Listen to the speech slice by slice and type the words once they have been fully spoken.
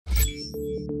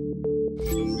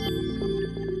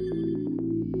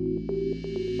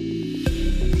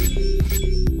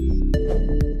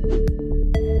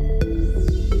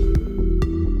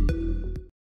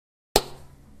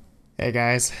Hey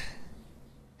guys,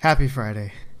 happy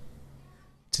Friday.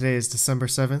 Today is December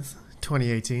 7th,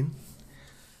 2018.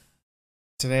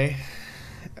 Today,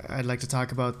 I'd like to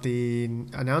talk about the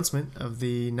announcement of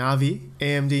the Navi,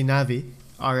 AMD Navi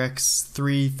RX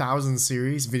 3000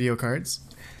 series video cards.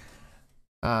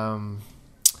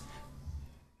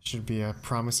 Should be a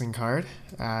promising card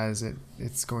as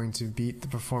it's going to beat the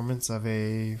performance of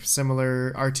a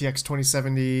similar RTX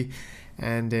 2070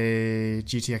 and a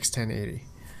GTX 1080.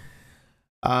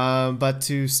 But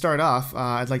to start off,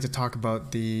 I'd like to talk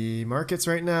about the markets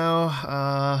right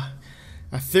now.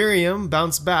 Ethereum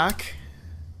bounced back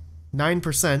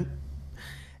 9%.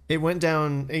 It went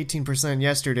down 18%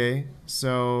 yesterday,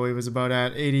 so it was about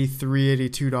at $83,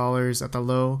 $82 at the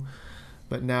low,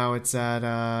 but now it's at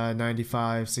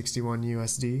 95.61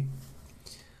 USD.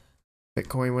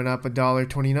 Bitcoin went up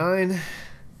 $1.29,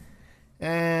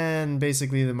 and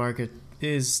basically the market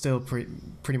is still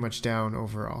pretty much down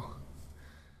overall.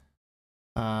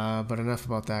 But enough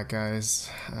about that, guys.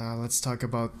 Let's talk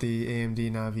about the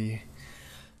AMD Navi.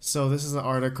 So this is an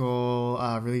article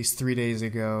released 3 days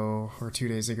ago or 2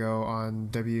 days ago on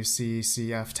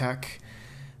WCCF Tech.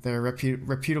 They're a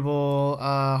reputable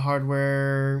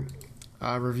hardware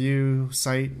review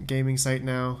site, gaming site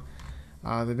now.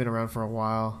 They've been around for a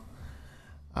while.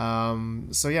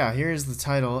 So yeah, here's the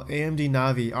title: AMD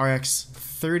Navi RX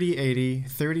 3080,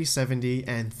 3070,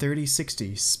 and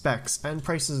 3060 specs and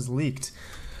prices leaked.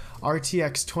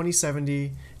 RTX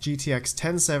 2070, GTX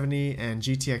 1070, and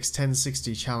GTX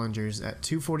 1060 challengers at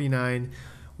 $249,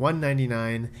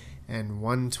 $199, and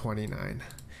 $129.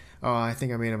 Oh, I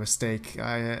think I made a mistake.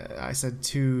 I said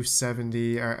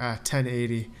 270 or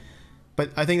 1080.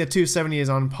 But I think the 270 is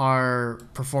on par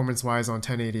performance-wise on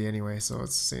 1080 anyway, so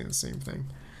it's saying the same thing.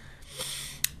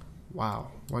 Wow,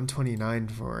 129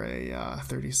 for a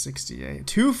 3060, eh?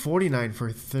 249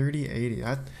 for 3080.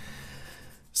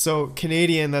 So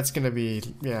Canadian, that's gonna be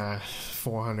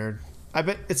 400. I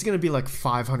bet it's gonna be like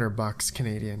 $500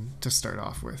 Canadian to start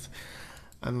off with,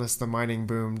 unless the mining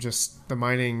boom, just the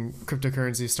mining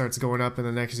cryptocurrency starts going up in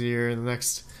the next year, and the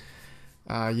next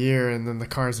year, and then the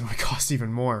cars might cost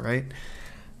even more, right?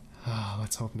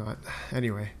 Let's hope not.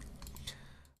 Anyway,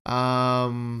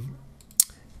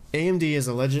 AMD is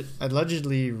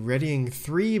allegedly readying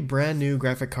 3 brand new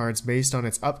graphic cards based on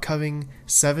its upcoming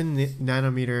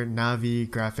 7nm Navi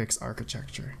graphics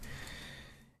architecture.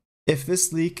 If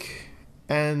this leak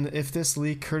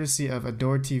courtesy of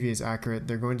Adored TV is accurate,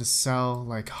 they're going to sell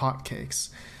like hotcakes.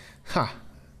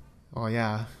 Well,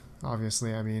 yeah,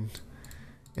 obviously, I mean,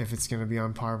 if it's going to be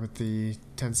on par with the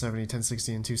 1070,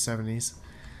 1060, and 270s.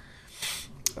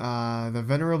 The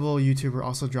venerable YouTuber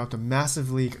also dropped a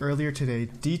massive leak earlier today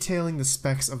detailing the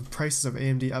specs of prices of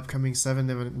AMD upcoming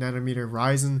 7nm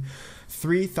Ryzen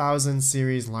 3000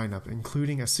 series lineup,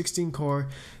 including a 16-core,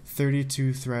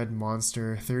 32-thread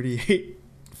monster 3850X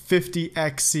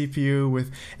CPU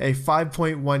with a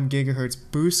 5.1 GHz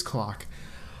boost clock.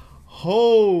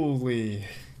 Holy...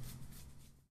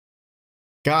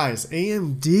 Guys,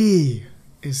 AMD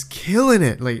is killing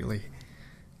it lately.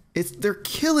 They're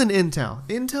killing Intel.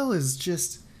 Intel is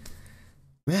just,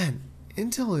 man,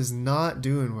 Intel is not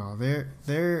doing well.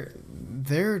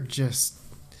 They're just,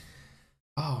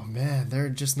 oh man, they're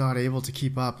just not able to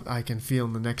keep up. I can feel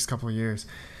in the next couple of years.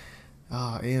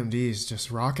 AMD is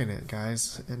just rocking it,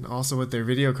 guys, and also with their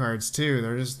video cards too.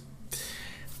 They're just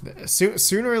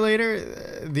sooner or later,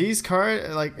 these cards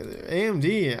like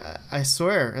AMD, I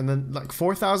swear, and then like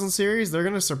 4000 series, they're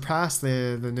gonna surpass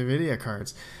the NVIDIA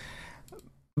cards.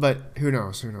 But who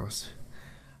knows?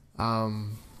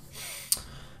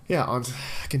 Yeah,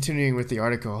 continuing with the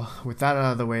article. With that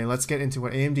out of the way, let's get into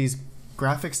what AMD's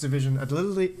graphics division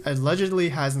allegedly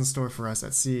has in store for us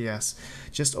at CES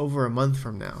just over a month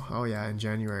from now. Oh yeah, in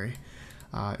January.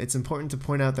 It's important to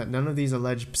point out that none of these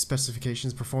alleged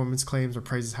specifications, performance claims, or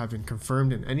prices have been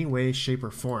confirmed in any way, shape,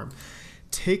 or form.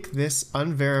 Take this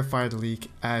unverified leak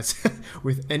as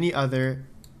with any other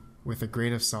with a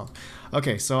grain of salt.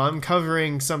 Okay, so I'm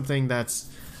covering something that's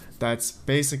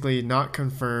basically not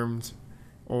confirmed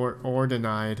or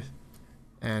denied,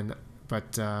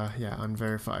 but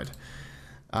unverified.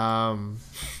 AMD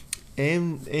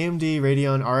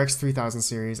Radeon RX 3000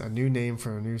 series, a new name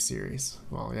for a new series.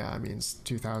 Well, yeah, I mean it's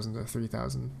 2000 to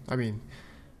 3000. I mean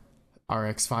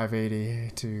RX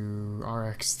 580 to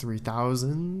RX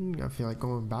 3000. I feel like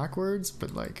going backwards,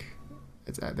 but like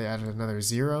they added another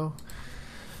 0.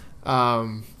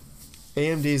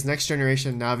 AMD's next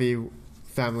generation Navi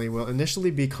family will initially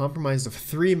be comprised of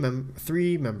three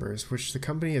members, which the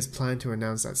company is planned to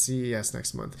announce at CES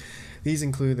next month. These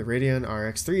include the Radeon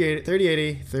RX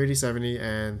 3080, 3070,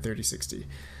 and 3060.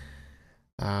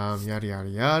 Yada yada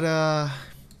yada.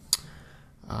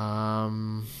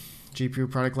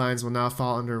 GPU product lines will now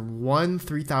fall under one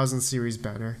 3000 series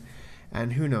banner.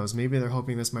 And who knows, maybe they're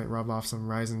hoping this might rub off some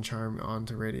Ryzen charm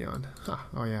onto Radeon. Huh.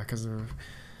 Oh yeah, because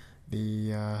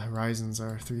the Ryzens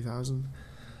are 3000.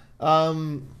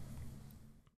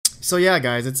 So yeah,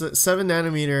 guys, it's a 7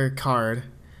 nanometer card.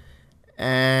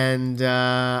 And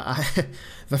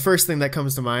the first thing that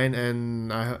comes to mind,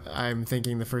 and I'm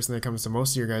thinking the first thing that comes to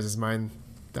most of your guys' mind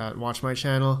that watch my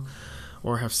channel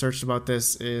or have searched about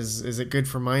this is it good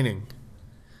for mining?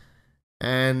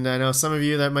 And I know some of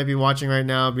you that might be watching right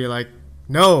now be like,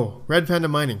 no,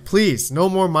 RedPandaMining, please, no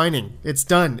more mining. It's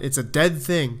done. It's a dead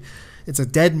thing. It's a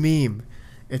dead meme.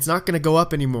 It's not going to go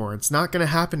up anymore. It's not going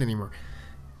to happen anymore.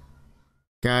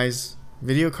 Guys,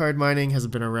 video card mining has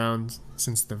been around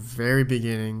since the very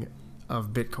beginning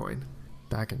of Bitcoin.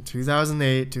 Back in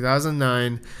 2008,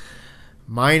 2009,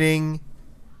 mining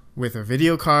with a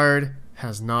video card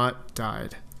has not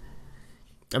died.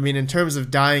 I mean, in terms of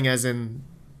dying as in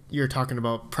you're talking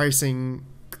about pricing,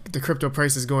 the crypto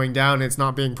price is going down and it's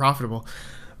not being profitable.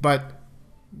 But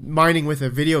mining with a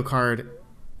video card,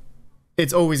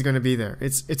 it's always going to be there.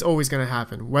 It's always going to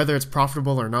happen. Whether it's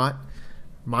profitable or not,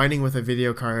 mining with a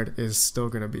video card is still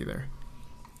going to be there.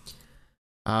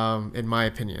 In my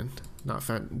opinion.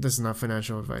 This is not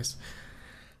financial advice.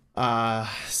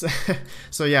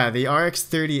 So yeah, the RX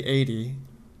 3080,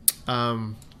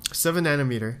 7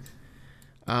 nanometer,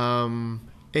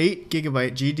 8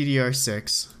 gigabyte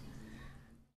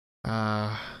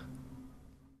GDDR6,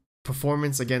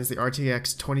 performance against the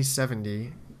RTX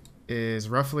 2070 is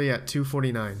roughly at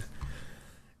 249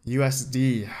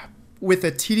 USD with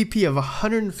a TDP of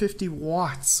 150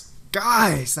 watts.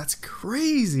 Guys, that's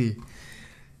crazy.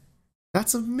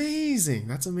 That's amazing.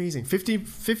 That's amazing.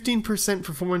 15%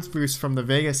 performance boost from the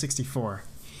Vega 64.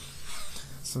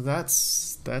 So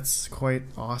that's quite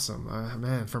awesome.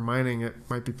 Man, for mining, it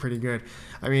might be pretty good.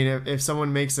 I mean, if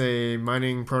someone makes a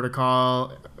mining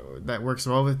protocol that works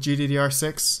well with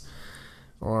GDDR6,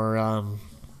 or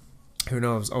who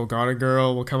knows, Oh God, a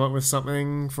Girl will come up with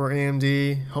something for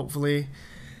AMD, hopefully.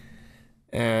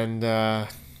 And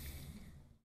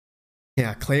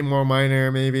yeah, Claymore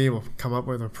Miner maybe will come up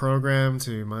with a program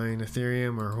to mine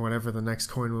Ethereum or whatever the next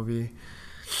coin will be.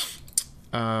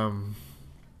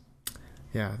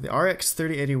 Yeah, the RX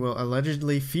 3080 will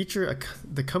allegedly feature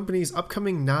the company's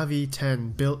upcoming Navi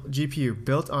 10 GPU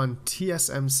built on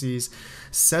TSMC's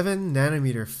 7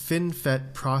 nanometer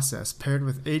FinFET process paired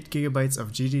with 8 gigabytes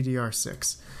of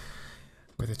GDDR6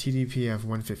 with a TDP of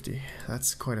 150.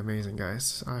 That's quite amazing,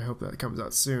 guys. I hope that comes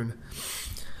out soon.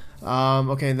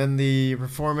 Okay, and then the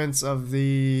performance of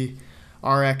the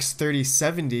RX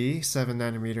 3070 7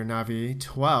 nanometer Navi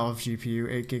 12 GPU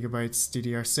 8 gigabytes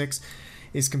DDR6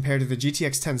 is compared to the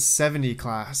GTX 1070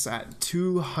 class at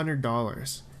 $200.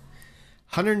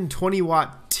 120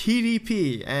 watt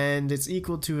TDP, and it's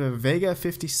equal to a Vega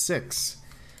 56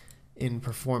 in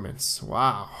performance.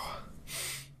 Wow.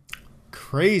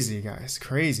 Crazy, guys,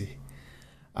 crazy.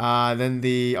 Then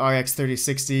the RX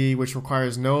 3060, which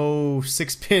requires no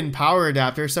 6-pin power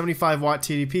adapter, 75 watt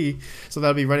TDP, so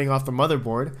that'll be running off the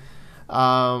motherboard.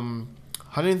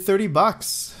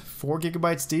 $130, 4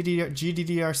 gigabytes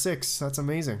GDDR6. That's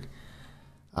amazing.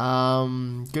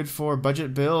 Good for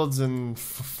budget builds and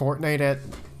Fortnite at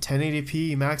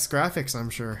 1080p max graphics, I'm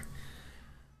sure.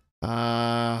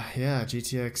 Yeah,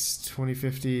 GTX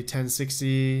 2050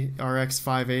 1060 RX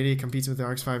 580 competes with the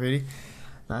RX 580.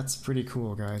 That's pretty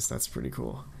cool, guys. That's pretty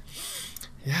cool.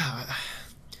 Yeah.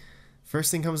 First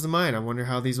thing comes to mind, I wonder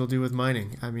how these will do with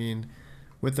mining. I mean,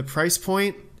 with the price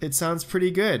point, it sounds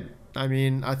pretty good. I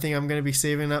mean, I think I'm going to be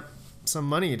saving up some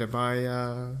money to buy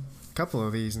a couple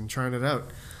of these and trying it out.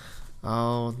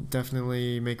 I'll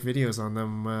definitely make videos on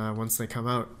them once they come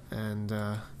out, and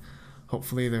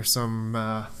hopefully there's some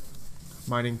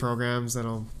mining programs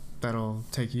that'll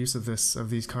take use of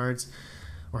these cards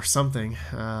or something.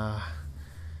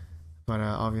 But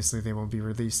obviously they won't be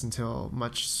released until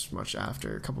much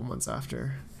after, a couple months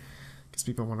after, because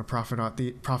people want to profit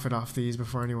off these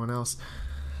before anyone else.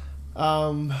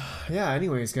 Yeah,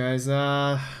 anyways, guys,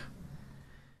 yeah,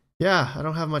 I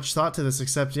don't have much thought to this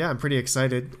except, yeah, I'm pretty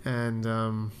excited,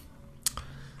 and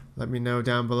let me know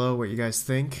down below what you guys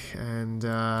think, and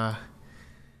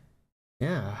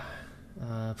yeah,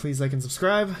 please like and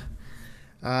subscribe.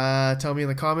 Tell me in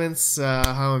the comments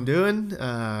how I'm doing,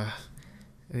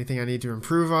 anything I need to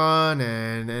improve on,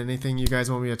 and anything you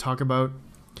guys want me to talk about.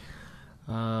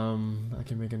 I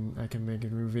can make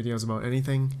new videos about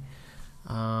anything.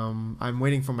 I'm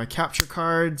waiting for my capture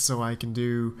card so I can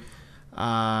do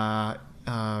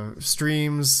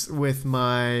streams with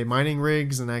my mining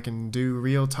rigs, and I can do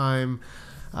real-time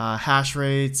hash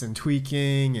rates and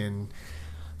tweaking and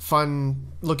fun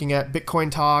looking at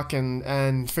Bitcoin talk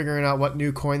and figuring out what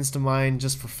new coins to mine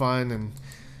just for fun, and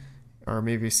or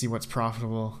maybe see what's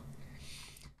profitable.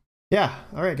 Yeah,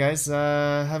 all right guys,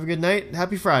 have a good night,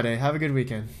 happy Friday, have a good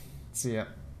weekend, see ya.